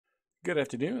Good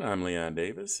afternoon. I'm Leon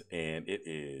Davis, and it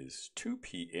is 2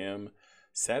 p.m.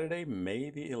 Saturday, May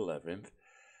the 11th,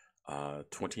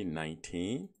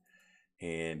 2019,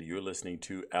 and you're listening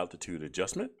to Altitude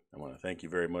Adjustment. I want to thank you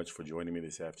very much for joining me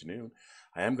this afternoon.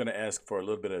 I am going to ask for a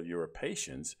little bit of your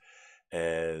patience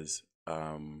as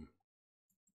I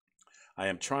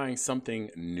am trying something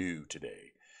new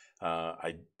today.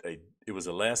 It was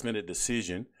a last minute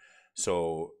decision,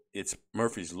 so it's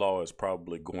Murphy's Law is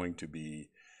probably going to be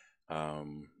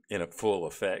in a full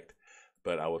effect,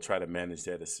 but I will try to manage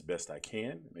that as best I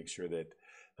can, make sure that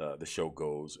the show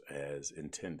goes as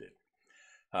intended.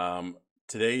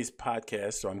 Today's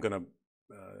podcast, so I'm going to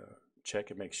check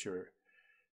and make sure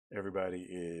everything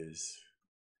is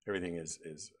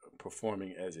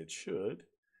performing as it should.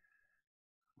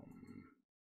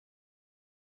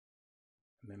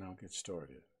 And then I'll get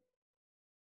started.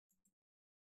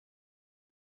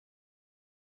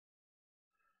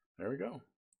 There we go.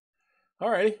 All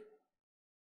righty.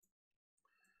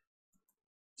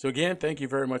 So again, thank you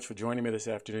very much for joining me this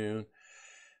afternoon.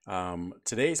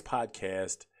 Today's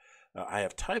podcast, I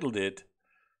have titled it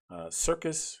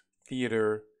Circus,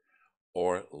 Theater,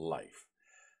 or Life.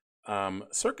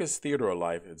 Circus, Theater, or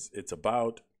Life, it's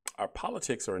about our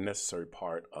politics are a necessary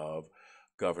part of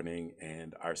governing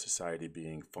and our society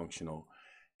being functional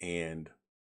and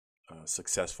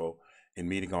successful in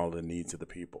meeting all the needs of the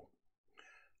people.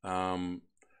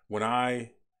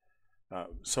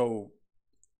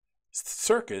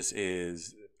 Circus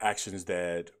is actions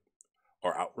that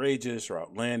are outrageous or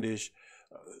outlandish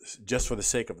just for the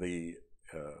sake of the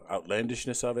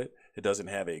outlandishness of it. It doesn't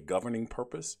have a governing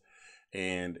purpose,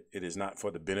 and it is not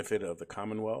for the benefit of the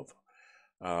Commonwealth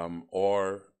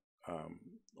or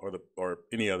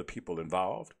any other people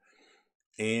involved.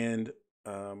 And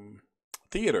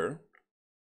theater,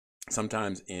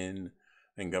 sometimes in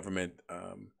government,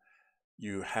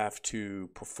 you have to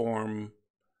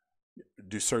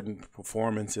do certain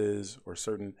performances or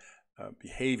certain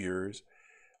behaviors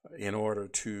in order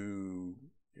to,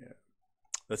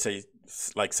 let's say,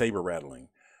 like saber rattling.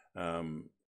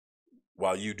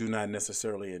 While you do not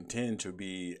necessarily intend to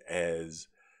be as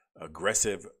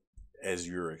aggressive as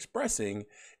you're expressing,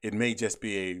 it may just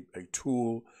be a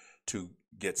tool to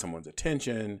get someone's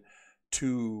attention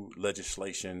to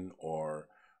legislation or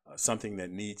something that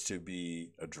needs to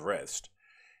be addressed.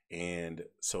 And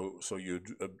so you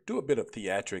do a bit of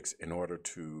theatrics in order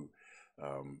to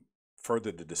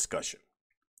further the discussion.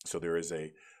 So there is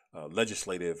a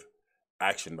legislative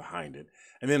action behind it.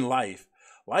 And then life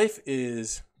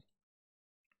is,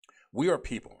 we are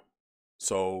people.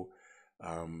 So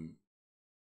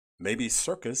maybe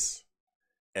circus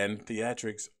and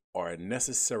theatrics are a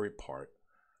necessary part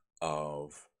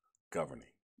of governing.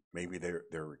 Maybe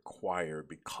they're required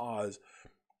because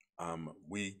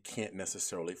we can't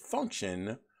necessarily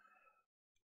function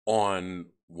on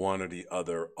one or the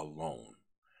other alone.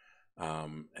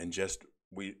 And just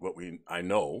I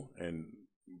know, and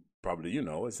probably you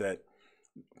know, is that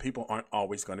people aren't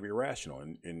always going to be rational,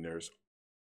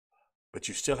 but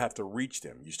you still have to reach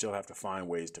them. You still have to find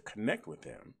ways to connect with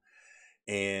them.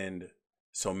 And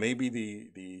so maybe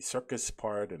the circus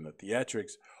part and the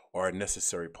theatrics are a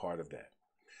necessary part of that.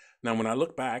 Now, when I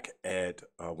look back at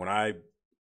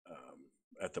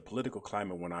at the political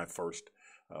climate when I first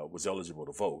was eligible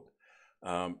to vote,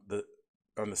 on the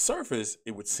surface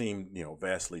it would seem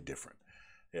vastly different.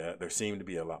 There seemed to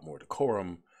be a lot more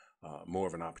decorum, more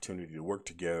of an opportunity to work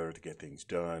together to get things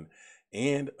done,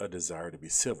 and a desire to be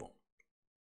civil.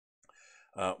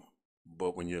 But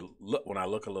when I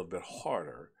look a little bit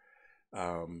harder,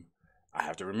 I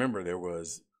have to remember there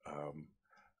was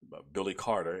Billy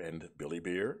Carter and Billy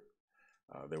Beer.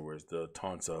 There was the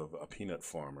taunts of a peanut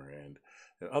farmer and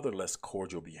other less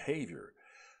cordial behavior.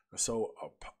 So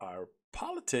our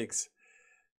politics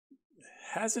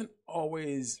hasn't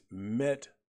always met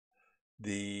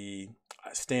the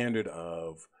standard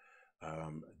of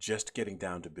just getting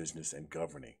down to business and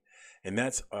governing. And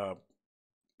that's a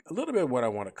little bit of what I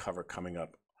want to cover coming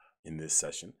up in this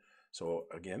session. So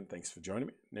again, thanks for joining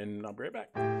me, and I'll be right back.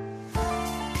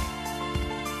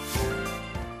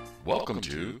 Welcome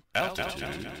to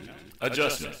Altitude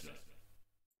Adjustment.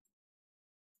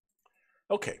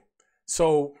 Okay,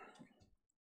 so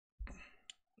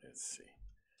let's see.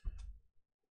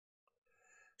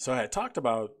 So I had talked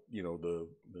about the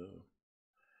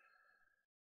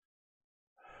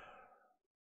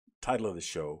title of the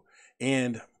show,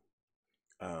 and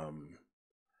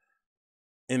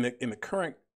in the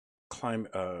current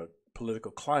climate,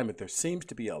 political climate, there seems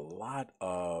to be a lot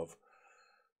of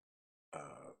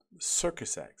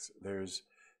circus acts. There's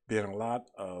been a lot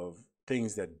of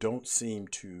things that don't seem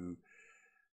to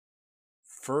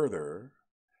further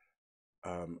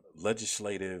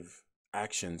legislative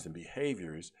actions and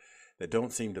behaviors that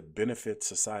don't seem to benefit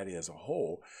society as a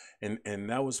whole. And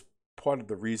that was part of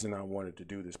the reason I wanted to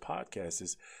do this podcast.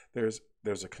 Is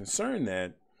there's a concern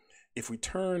that if we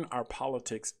turn our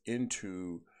politics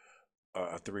into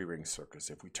a three-ring circus,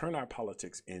 if we turn our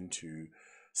politics into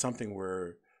something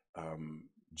where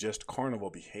just carnival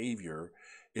behavior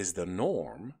is the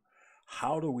norm,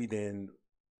 how do we then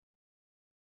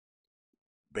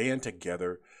band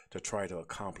together to try to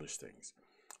accomplish things?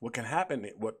 What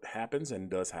happens and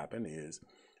does happen is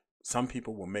some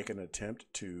people will make an attempt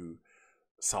to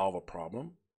solve a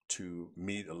problem, to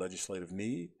meet a legislative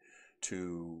need,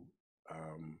 to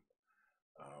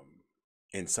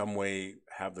in some way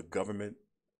have the government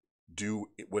do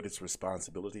what its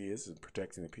responsibility is in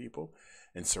protecting the people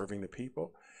and serving the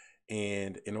people.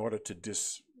 And in order to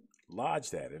dislodge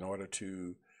that, in order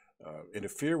to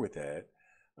interfere with that,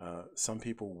 some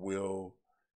people will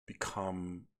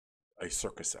become a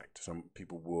circus act. Some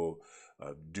people will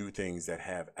do things that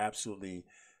have absolutely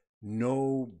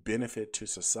no benefit to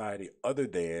society other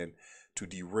than to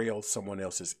derail someone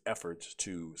else's efforts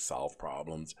to solve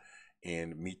problems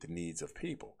and meet the needs of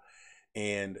people.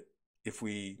 And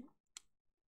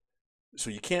so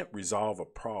you can't resolve a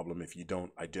problem if you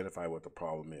don't identify what the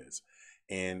problem is.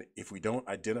 And if we don't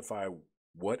identify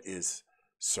what is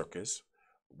circus,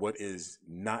 what is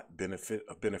not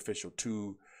beneficial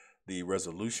to the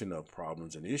resolution of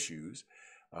problems and issues,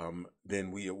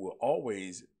 then we will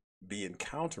always be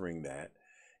encountering that,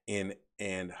 and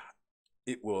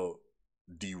it will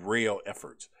derail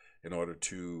efforts in order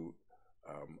to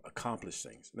accomplish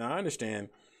things. Now, I understand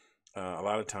a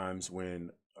lot of times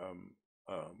when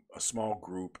a small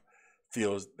group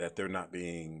feels that they're not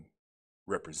being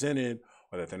represented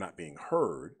or that they're not being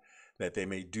heard, that they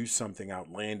may do something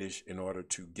outlandish in order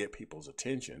to get people's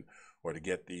attention or to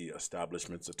get the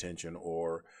establishment's attention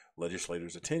or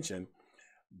legislators' attention.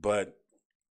 But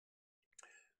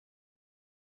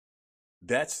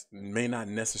that may not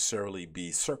necessarily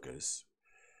be circus.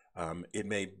 It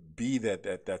may be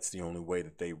that's the only way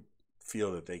that they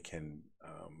feel that they can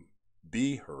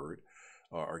be heard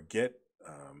or get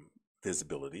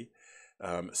visibility.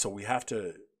 So we have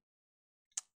to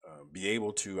be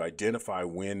able to identify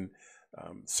when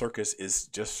circus is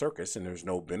just circus and there's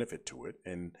no benefit to it,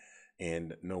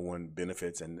 and no one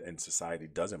benefits and society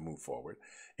doesn't move forward.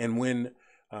 And when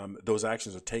those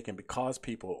actions are taken because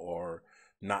people are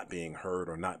not being heard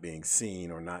or not being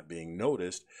seen or not being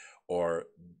noticed, or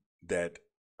that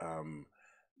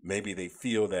maybe they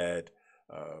feel that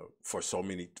for so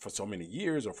many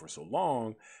years or for so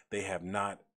long they have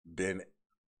not been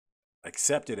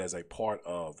accepted as a part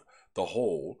of the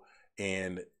whole,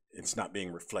 and it's not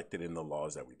being reflected in the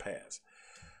laws that we pass.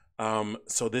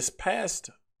 So this past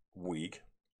week,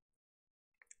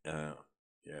 I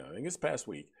think it's past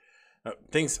week,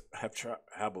 things have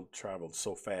traveled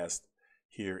so fast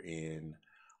here in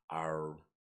our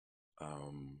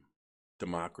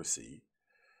democracy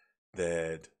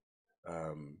that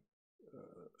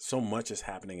so much is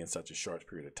happening in such a short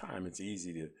period of time. It's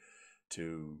easy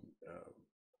to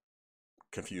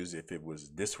confuse if it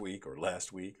was this week or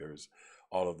last week. There's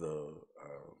all of the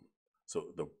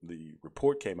so the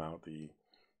report came out, the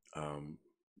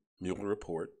Mueller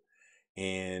report,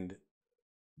 and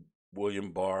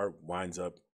William Barr winds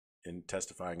up in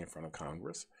testifying in front of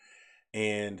Congress.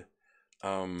 And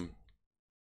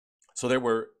so there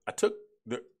were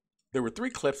three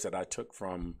clips that I took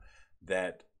from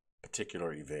that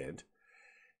particular event,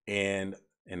 and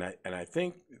I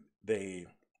think they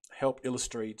help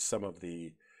illustrate some of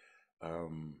the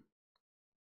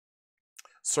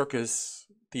circus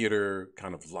theater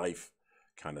kind of life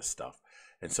kind of stuff.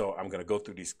 And so I'm going to go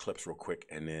through these clips real quick,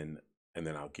 and then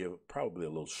I'll give probably a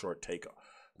little short take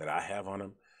that I have on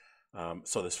them.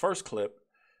 So this first clip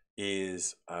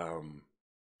is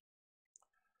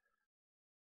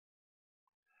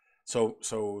so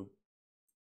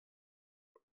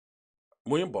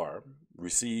William Barr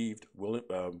received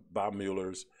Bob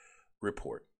Mueller's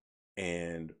report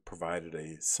and provided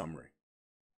a summary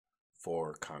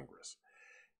for Congress,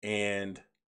 and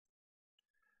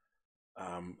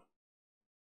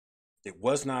it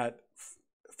was not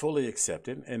fully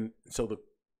accepted. And so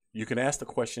you can ask the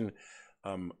question,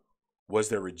 was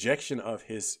there rejection of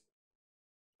his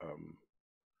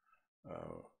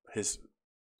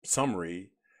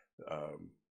summary,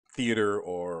 theater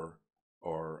or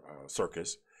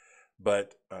circus?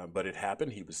 But it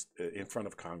happened. He was in front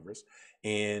of Congress,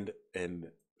 and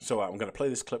so I'm going to play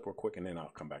this clip real quick, and then I'll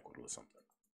come back with a little something.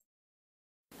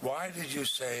 Why did you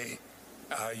say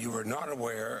you were not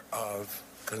aware of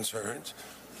concerns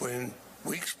when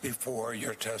weeks before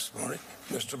your testimony,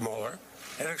 Mr. Mueller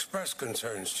had expressed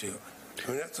concerns to you.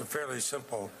 I mean, that's a fairly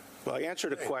simple. Well, I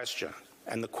answered a question,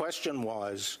 and the question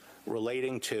was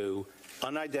relating to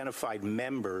unidentified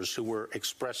members who were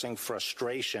expressing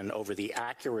frustration over the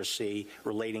accuracy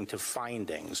relating to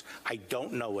findings. I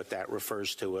don't know what that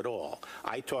refers to at all.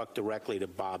 I talked directly to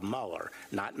Bob Mueller,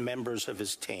 not members of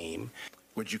his team.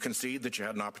 Would you concede that you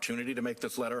had an opportunity to make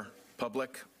this letter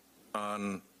public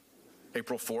on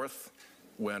April 4th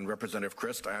when Representative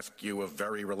Crist asked you a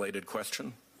very related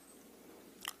question?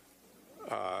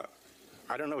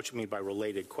 I don't know what you mean by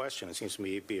related question. It seems to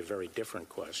me to be a very different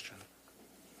question.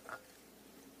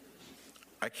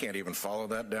 I can't even follow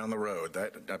that down the road.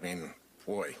 I mean,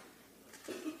 boy,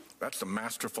 that's some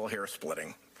masterful hair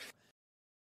splitting.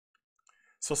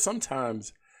 So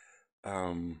sometimes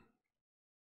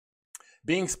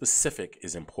being specific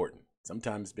is important.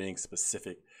 Sometimes being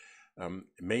specific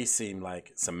may seem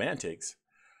like semantics,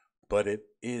 but it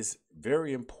is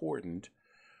very important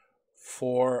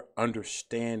for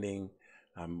understanding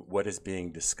what is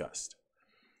being discussed.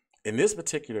 In this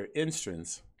particular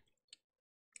instance,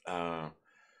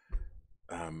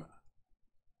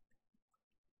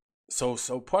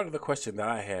 so part of the question that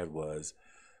I had was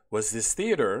this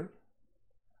theater,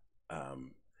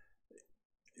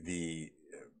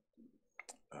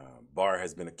 Barr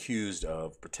has been accused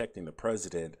of protecting the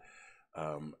president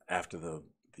after the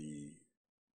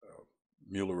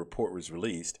Mueller report was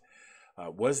released.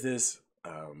 Was this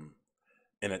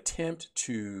an attempt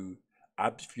to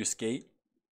obfuscate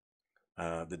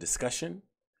the discussion?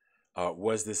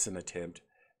 Was this an attempt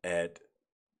at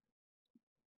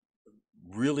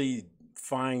really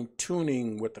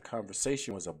fine-tuning what the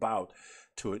conversation was about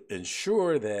to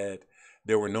ensure that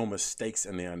there were no mistakes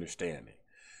in the understanding?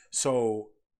 So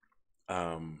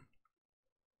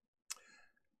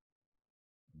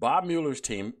Bob Mueller's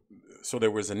team, so there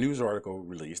was a news article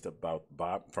released about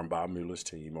from Bob Mueller's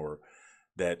team, or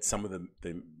that some of the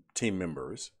team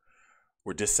members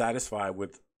were dissatisfied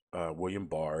with William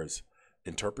Barr's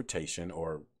interpretation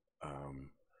or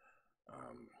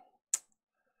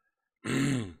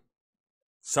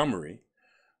summary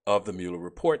of the Mueller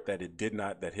report,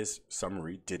 that his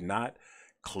summary did not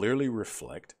clearly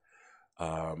reflect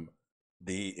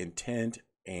the intent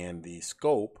and the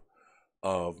scope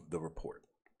of the report.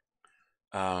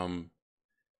 And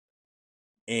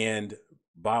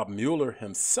Bob Mueller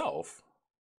himself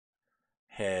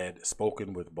had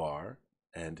spoken with Barr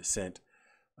and sent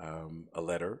a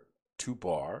letter to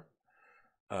Barr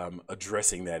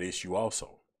addressing that issue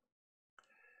also.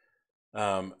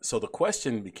 So the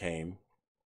question became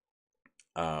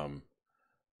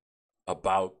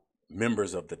about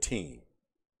members of the team.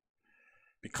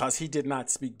 Because he did not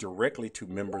speak directly to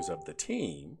members of the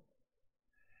team,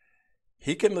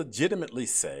 he can legitimately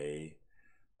say,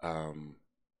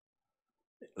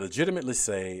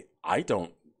 I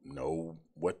don't know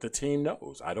what the team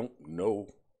knows. I don't know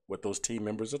what those team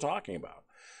members are talking about.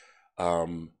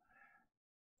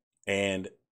 And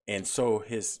so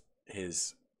his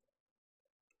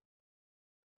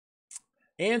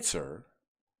answer,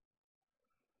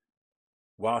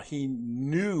 while he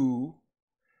knew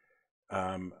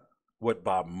what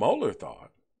Bob Mueller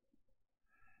thought,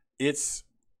 it's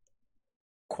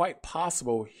quite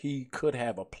possible he could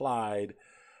have applied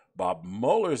Bob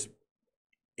Mueller's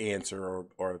answer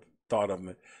or thought of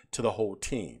it to the whole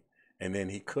team. And then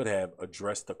he could have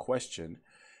addressed the question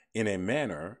in a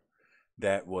manner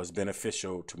that was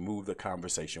beneficial to move the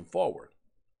conversation forward.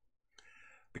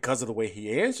 Because of the way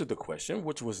he answered the question,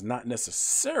 which was not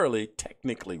necessarily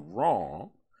technically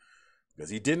wrong, because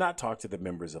he did not talk to the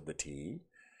members of the team,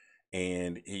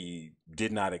 and he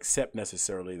did not accept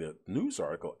necessarily the news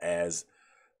article as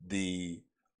the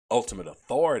ultimate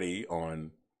authority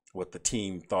on what the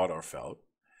team thought or felt.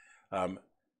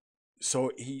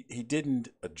 So he didn't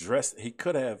address, he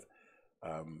could have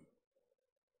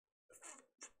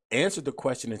answered the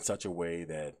question in such a way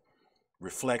that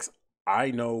reflects,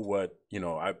 I know what,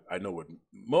 I know what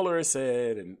Mueller has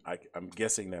said, and I'm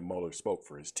guessing that Mueller spoke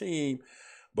for his team,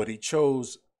 but he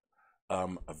chose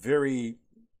a very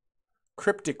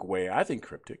cryptic way, I think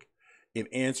cryptic, in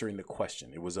answering the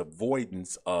question. It was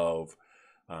avoidance of,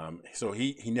 so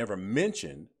he never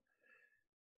mentioned,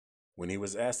 when he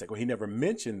was asked that, he never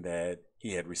mentioned that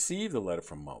he had received a letter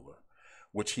from Mueller,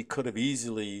 which he could have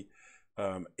easily,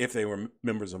 if they were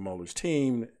members of Mueller's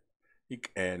team,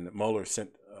 and Mueller sent,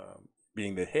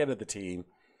 being the head of the team,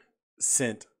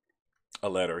 sent a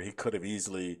letter, he could have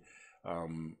easily,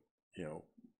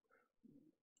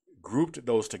 grouped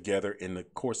those together in the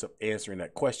course of answering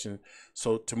that question,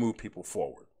 so to move people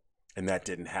forward, and that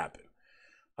didn't happen.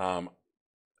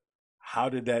 how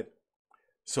did that?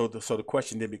 So the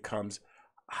question then becomes,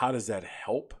 how does that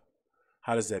help?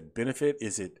 How does that benefit?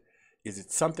 Is it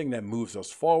something that moves us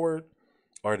forward,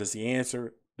 or does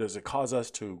it cause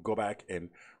us to go back and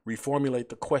reformulate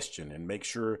the question and make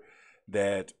sure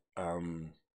that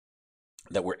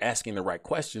that we're asking the right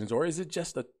questions, or is it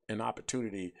just an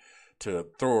opportunity to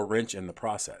throw a wrench in the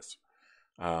process?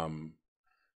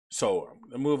 So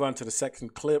I'll move on to the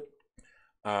second clip.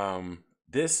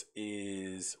 This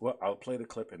is, well, I'll play the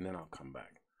clip and then I'll come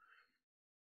back.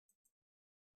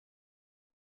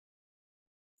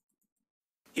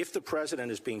 If the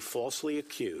president is being falsely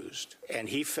accused and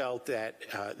he felt that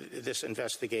this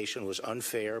investigation was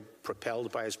unfair,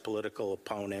 propelled by his political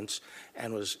opponents,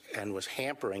 and was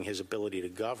hampering his ability to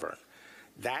govern,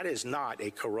 that is not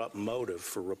a corrupt motive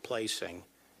for replacing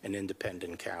an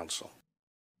independent counsel.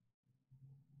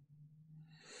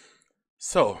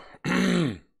 So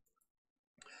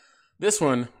this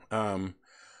one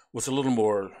was a little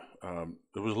more.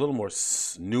 There was a little more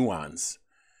nuance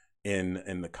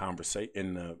in the conversation,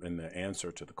 in the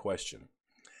answer to the question.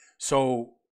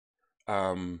 So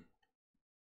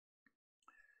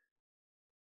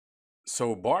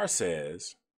so Barr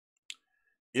says,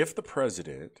 if the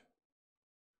president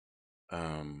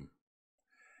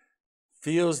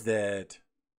feels that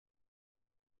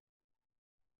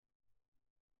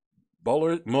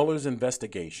Mueller's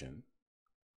investigation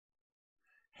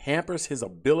hampers his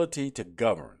ability to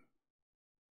govern,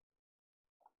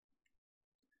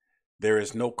 there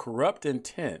is no corrupt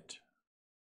intent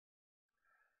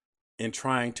in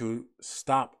trying to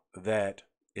stop that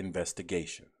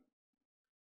investigation.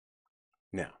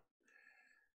 Now,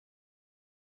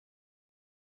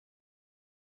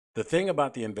 the thing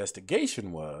about the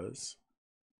investigation was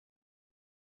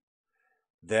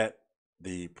that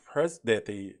the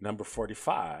number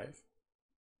 45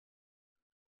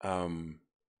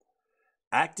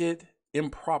 acted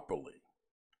improperly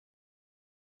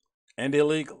and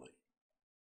illegally,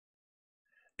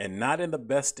 and not in the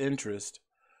best interest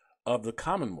of the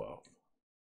Commonwealth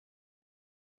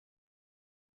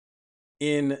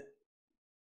in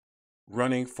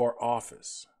running for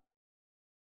office.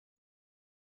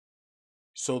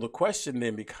 So the question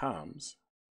then becomes,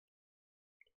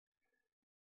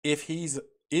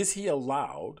 is he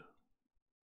allowed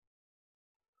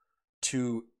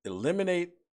to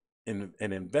eliminate an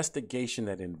investigation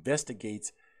that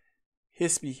investigates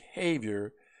his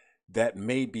behavior that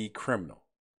may be criminal?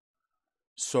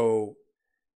 So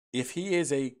if he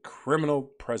is a criminal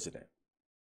president,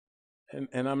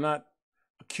 and I'm not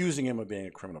accusing him of being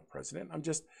a criminal president, I'm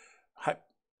just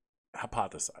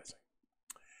hypothesizing.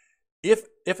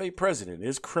 If a president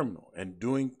is criminal and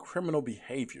doing criminal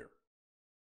behavior,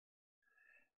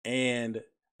 and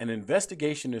an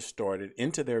investigation is started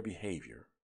into their behavior,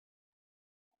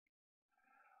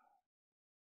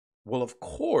 well, of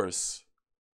course,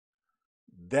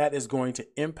 that is going to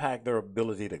impact their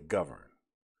ability to govern,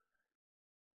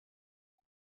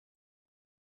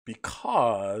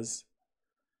 because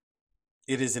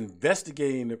it is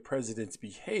investigating the president's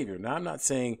behavior. Now, I'm not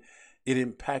saying it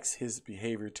impacts his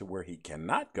behavior to where he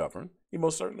cannot govern. He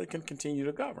most certainly can continue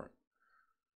to govern.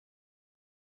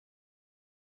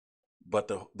 But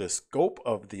the scope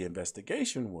of the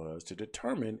investigation was to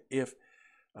determine if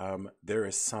there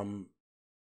is some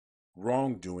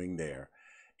wrongdoing there.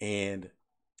 And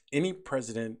any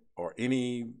president or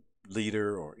any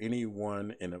leader or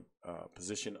anyone in a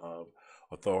position of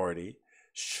authority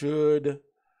should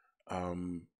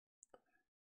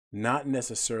not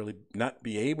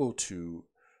be able to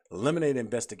eliminate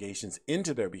investigations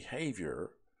into their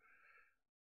behavior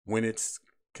when it's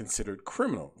considered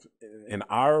criminal. In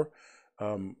our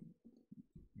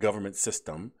government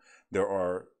system, there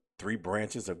are 3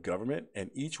 branches of government,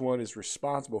 and each one is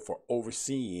responsible for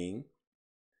overseeing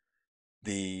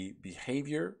the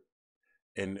behavior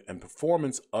and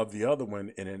performance of the other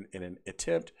one in an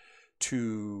attempt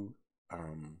to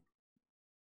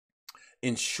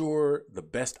ensure the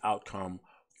best outcome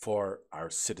for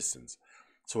our citizens.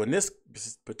 So in this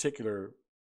particular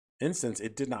instance,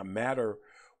 it did not matter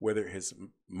whether his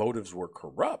motives were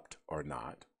corrupt or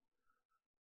not,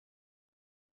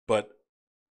 but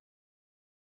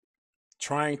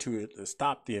trying to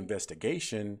stop the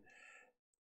investigation,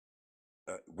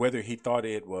 whether he thought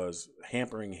it was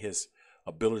hampering his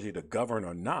ability to govern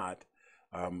or not,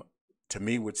 to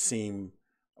me would seem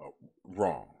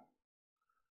wrong.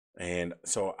 And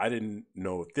so I didn't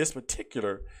know if this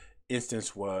particular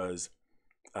instance was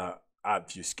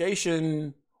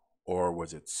obfuscation, or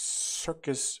was it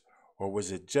circus, or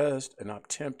was it just an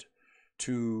attempt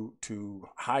to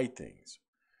hide things,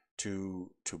 to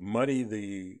muddy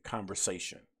the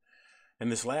conversation.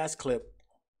 And this last clip,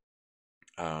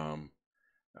 I'll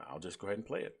just go ahead and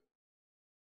play it.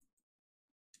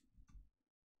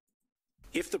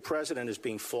 If the president is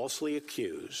being falsely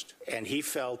accused and he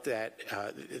felt that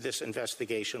this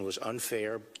investigation was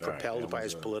unfair, propelled by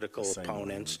his political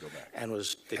opponents, and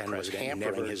was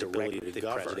hampering his ability to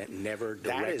govern,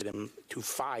 that is him to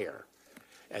fire.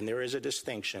 And there is a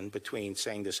distinction between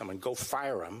saying to someone, go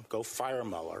fire him, go fire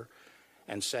Mueller,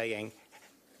 and saying,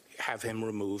 have him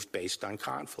removed based on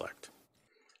conflict.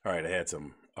 All right, I had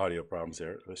some audio problems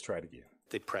there. Let's try it again.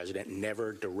 The president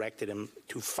never directed him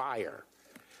to fire.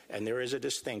 And there is a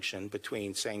distinction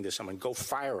between saying to someone, go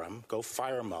fire him, go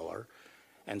fire Mueller,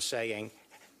 and saying,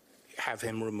 have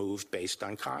him removed based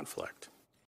on conflict.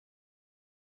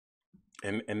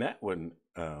 And that one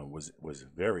was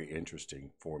very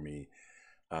interesting for me.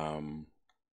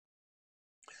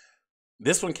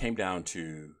 This one came down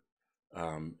to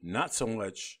not so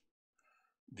much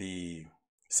the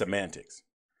semantics,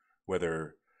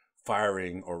 whether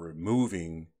firing or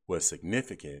removing was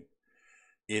significant.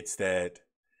 It's that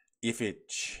if it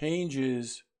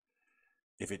changes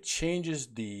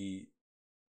the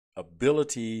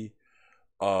ability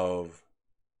of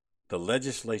the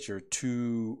legislature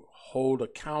to hold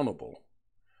accountable,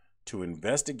 to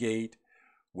investigate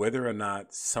whether or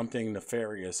not something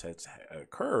nefarious has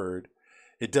occurred,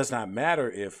 it does not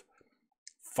matter if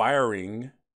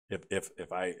firing,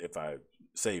 if I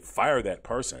say fire that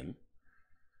person,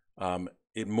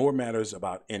 it more matters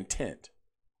about intent.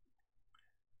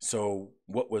 So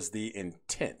what was the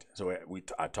intent? So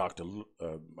I talked a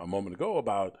moment ago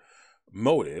about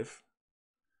motive,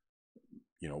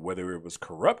 whether it was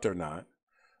corrupt or not.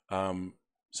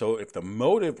 So if the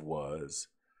motive was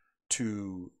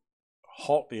to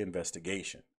halt the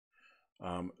investigation,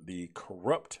 the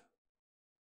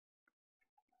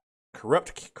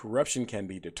corruption can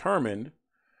be determined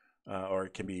or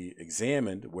it can be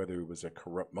examined whether it was a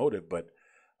corrupt motive, but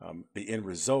the end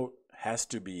result has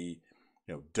to be,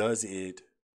 does it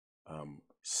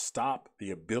stop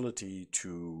the ability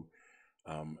to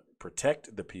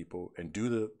protect the people and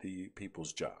do the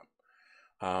people's job?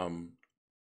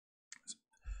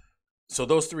 So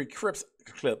those three clips,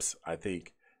 I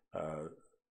think,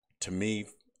 to me,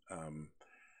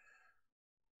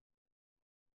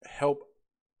 help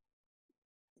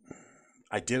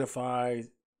identify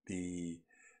the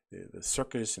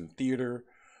circus and theater.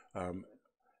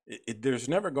 There's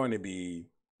never going to be,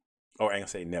 or I can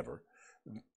say never,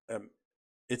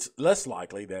 it's less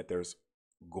likely that there's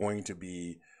going to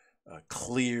be a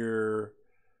clear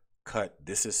cut,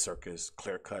 this is circus,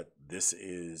 clear cut, this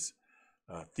is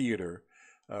theater,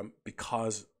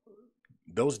 because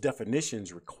those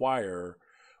definitions require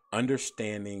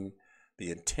understanding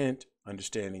the intent,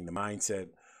 understanding the mindset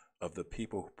of the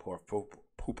people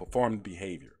who perform the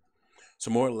behavior.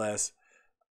 So more or less,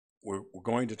 we're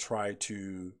going to try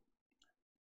to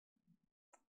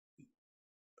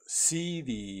see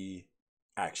the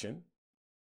action,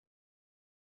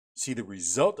 see the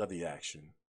result of the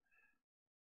action,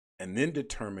 and then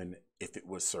determine if it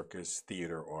was circus,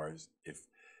 theater, or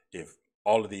if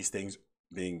all of these things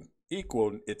being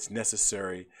equal, it's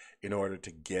necessary in order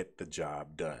to get the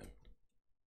job done.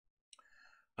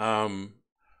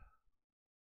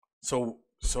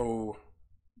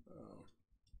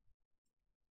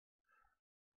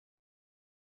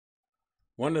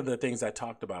 One of the things I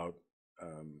talked about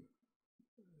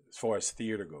as far as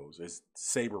theater goes is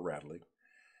saber rattling,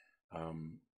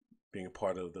 being a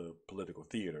part of the political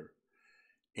theater.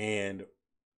 And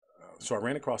so I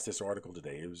ran across this article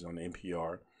today. It was on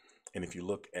NPR. And if you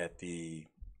look at the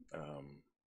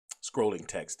scrolling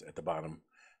text at the bottom,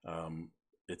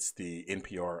 it's the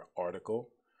NPR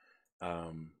article.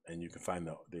 And you can find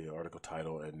the article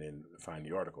title and then find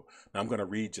the article. Now I'm going to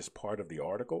read just part of the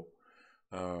article.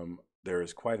 There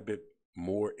is quite a bit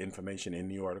more information in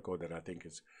the article that I think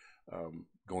is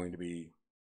going to be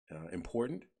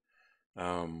important.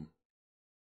 But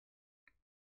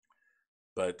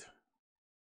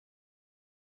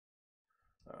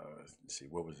let's see,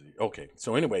 what was the, okay.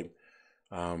 So anyway,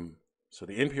 so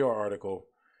the NPR article,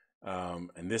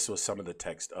 and this was some of the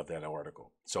text of that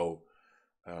article. So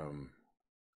I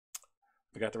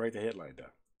forgot to write the headline down.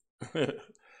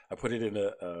 I put it in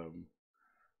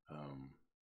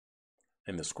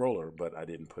the scroller, but I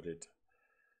didn't put it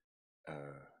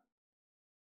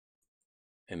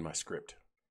in my script,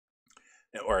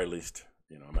 or at least,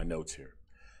 my notes here.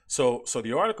 So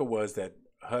the article was that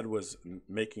HUD was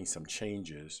making some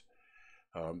changes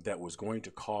that was going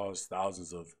to cause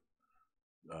thousands of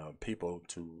people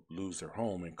to lose their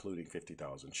home, including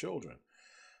 50,000 children.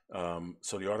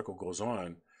 So the article goes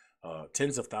on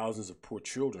Tens of thousands of poor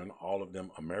children, all of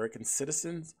them American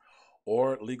citizens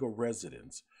or legal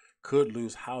residents, could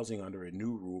lose housing under a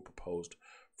new rule proposed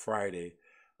Friday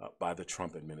by the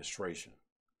Trump administration.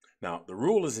 Now, the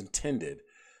rule is intended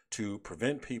to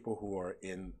prevent people who are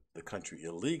in the country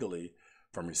illegally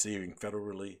from receiving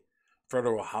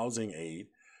federal housing aid,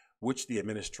 which the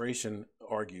administration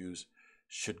argues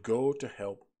should go to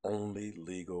help only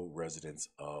legal residents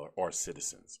or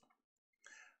citizens.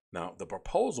 Now, the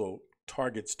proposal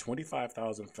targets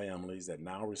 25,000 families that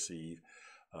now receive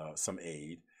some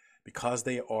aid because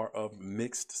they are of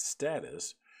mixed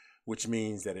status, which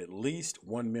means that at least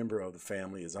one member of the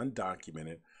family is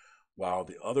undocumented while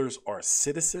the others are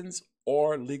citizens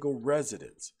or legal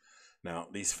residents. Now,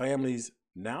 these families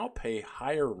now pay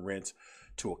higher rents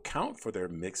to account for their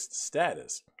mixed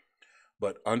status.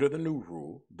 But under the new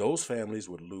rule, those families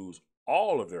would lose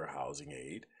all of their housing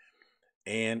aid,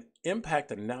 and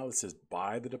impact analysis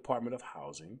by the Department of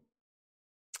Housing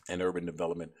and Urban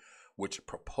Development, which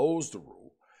proposed the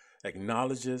rule,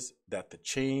 acknowledges that the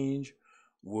change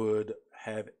would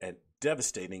have a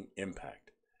devastating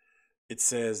impact. It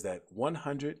says that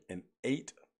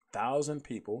 108,000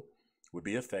 people would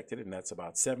be affected, and that's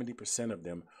about 70% of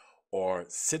them are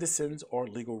citizens or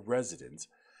legal residents,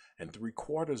 and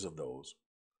 3/4 of those,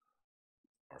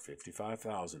 or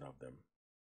 55,000 of them,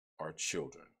 are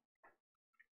children.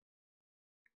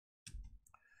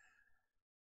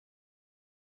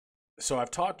 So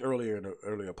I've talked earlier in an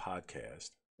earlier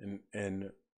podcast,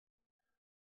 and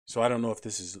so I don't know if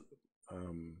this is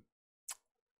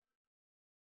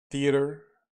theater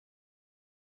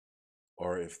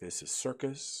or if this is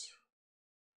circus.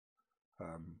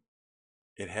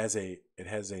 It has a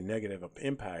negative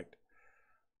impact.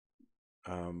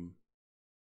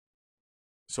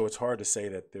 So it's hard to say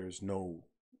that there's no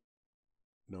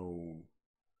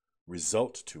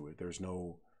result to it. There's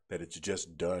no that it's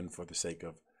just done for the sake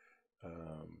of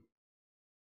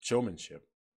showmanship.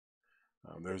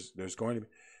 There's going to be,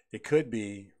 it could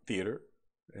be theater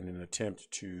in an attempt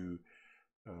to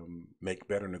make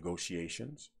better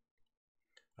negotiations.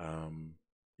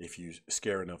 If you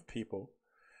scare enough people.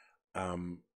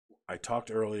 I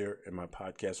talked earlier in my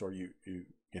podcast, or you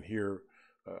can hear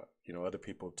other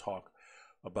people talk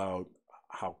about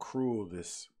how cruel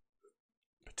this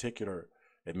particular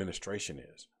administration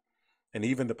is, and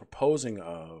even the proposing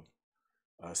of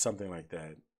something like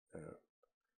that.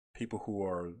 People who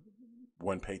are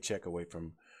one paycheck away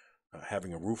from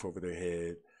having a roof over their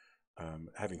head,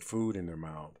 having food in their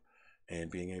mouth,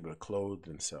 and being able to clothe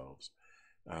themselves,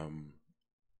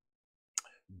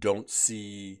 don't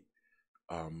see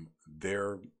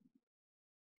their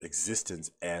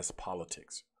existence as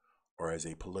politics or as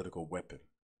a political weapon.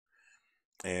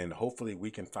 And hopefully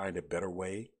we can find a better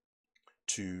way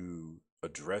to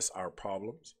address our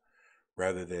problems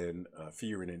rather than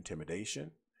fear and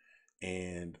intimidation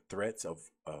and threats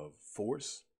of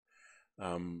force.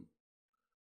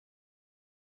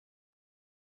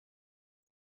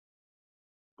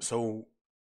 So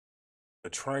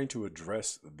trying to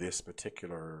address this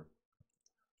particular,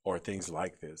 or things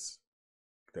like this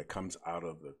that comes out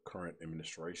of the current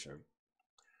administration,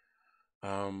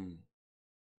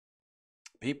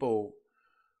 people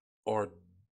are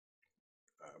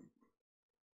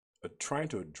trying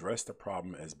to address the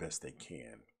problem as best they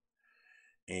can.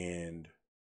 And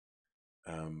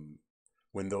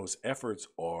when those efforts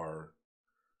are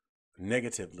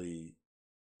negatively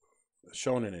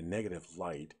shown in a negative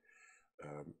light,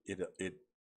 it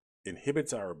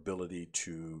inhibits our ability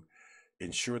to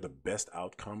ensure the best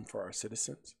outcome for our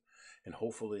citizens. And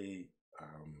hopefully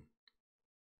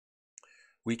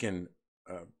we can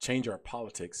change our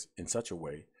politics in such a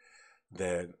way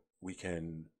that we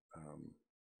can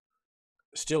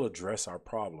still address our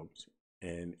problems,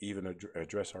 and even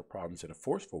address our problems in a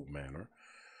forceful manner,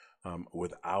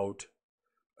 without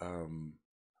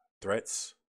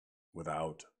threats,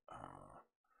 without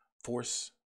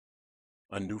force,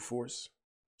 undue force.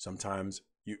 Sometimes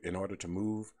in order to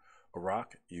move a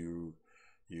rock, you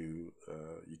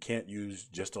can't use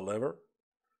just a lever.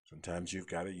 Sometimes you've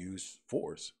got to use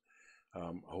force.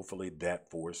 Hopefully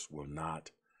that force will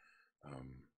not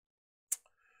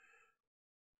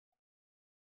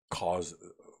cause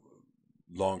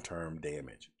long-term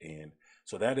damage. And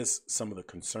so that is some of the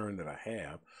concern that I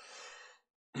have.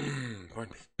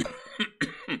 Pardon me.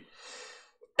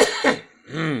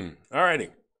 All righty.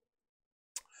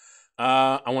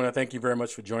 I want to thank you very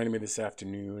much for joining me this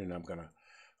afternoon, and I'm going to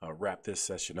wrap this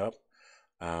session up.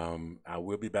 I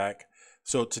will be back.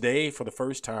 So today, for the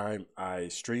first time, I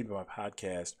streamed my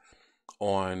podcast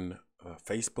on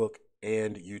Facebook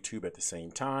and YouTube at the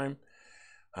same time.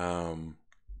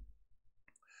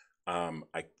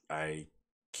 I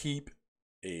keep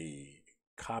a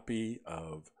copy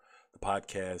of the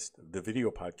podcast, the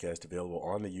video podcast, available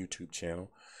on the YouTube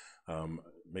channel.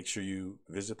 Make sure you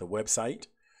visit the website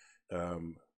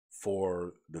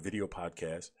for the video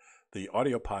podcast. The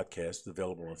audio podcast is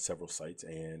available on several sites,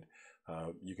 and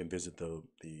you can visit the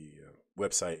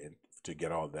website to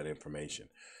get all of that information.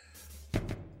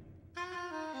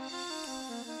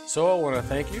 So I want to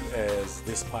thank you, as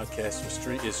this podcast is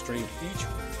streamed each week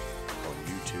on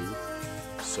YouTube.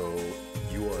 So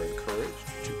you are encouraged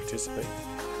to participate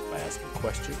by asking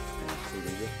questions and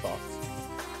including your thoughts.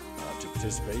 To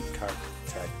participate,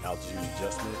 contact Altitude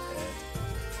Adjustment at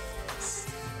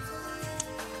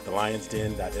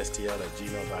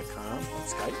thelionsden.stl@gmail.com on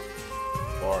Skype,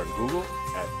 or on Google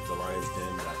at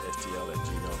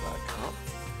thelionsden.stl@gmail.com.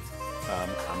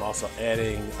 I'm also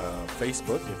adding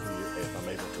Facebook if I'm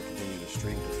able to continue to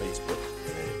stream to Facebook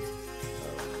in a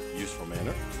useful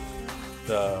manner.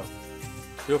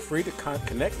 Feel free to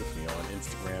connect with me on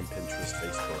Instagram, Pinterest,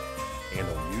 Facebook, and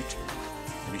on YouTube.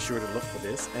 And be sure to look for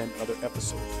this and other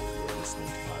episodes where you're listening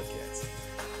to podcasts.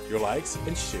 Your likes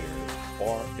and shares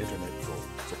are internet gold,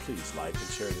 so please like and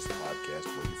share this podcast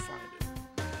where you find it.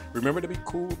 Remember to be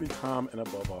cool, be calm, and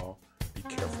above all, be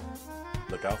careful.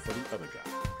 Look out for the other guy,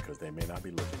 because they may not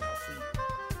be looking out for you.